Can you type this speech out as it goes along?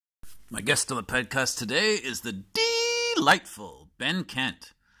My guest on the podcast today is the delightful Ben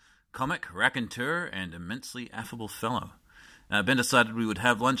Kent, comic, raconteur, and immensely affable fellow. Ben decided we would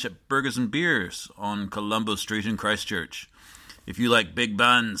have lunch at Burgers and Beers on Colombo Street in Christchurch. If you like big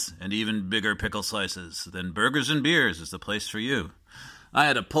buns and even bigger pickle slices, then Burgers and Beers is the place for you. I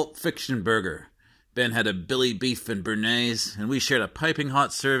had a Pulp Fiction burger. Ben had a Billy Beef and Bernaise, and we shared a piping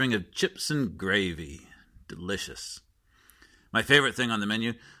hot serving of chips and gravy. Delicious. My favorite thing on the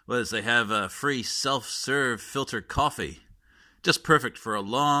menu was they have a free self-serve filter coffee. Just perfect for a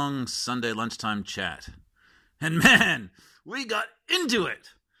long Sunday lunchtime chat. And man, we got into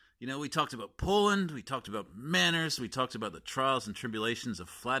it! You know, we talked about Poland, we talked about manners, we talked about the trials and tribulations of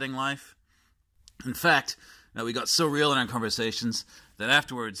flatting life. In fact, we got so real in our conversations that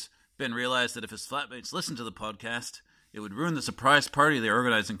afterwards, Ben realized that if his flatmates listened to the podcast, it would ruin the surprise party they're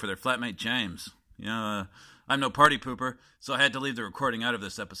organizing for their flatmate James. I'm no party pooper, so I had to leave the recording out of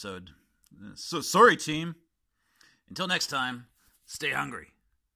this episode. So sorry, team. Until next time, stay hungry.